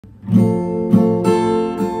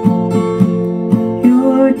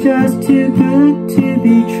just too good to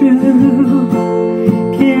be true.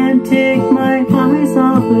 Can't take my eyes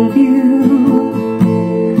off of you.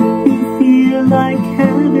 You feel like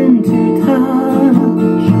heaven to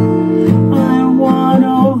touch. I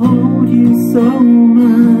wanna hold you so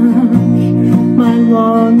much. My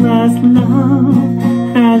long last love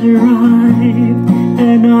has arrived,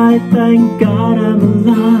 and I thank God I'm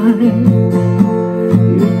alive.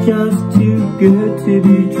 You're just too good to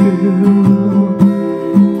be true.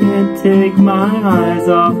 Can't take my eyes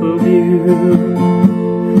off of you.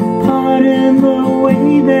 Pardon the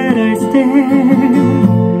way that I stare.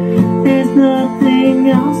 There's nothing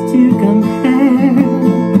else to compare.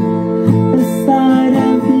 The sight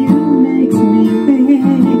of you makes me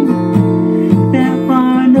weak. There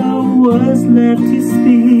are no words left to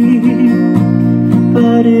speak.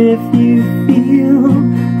 But if you feel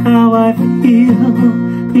how I feel,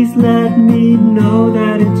 please let me know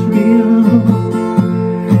that it's real.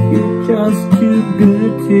 You're just too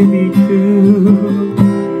good to be true.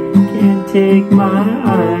 Can't take my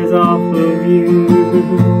eyes off of you.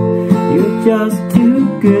 You're just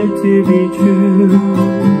too good to be true.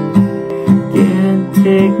 Can't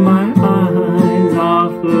take my eyes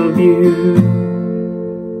off of you.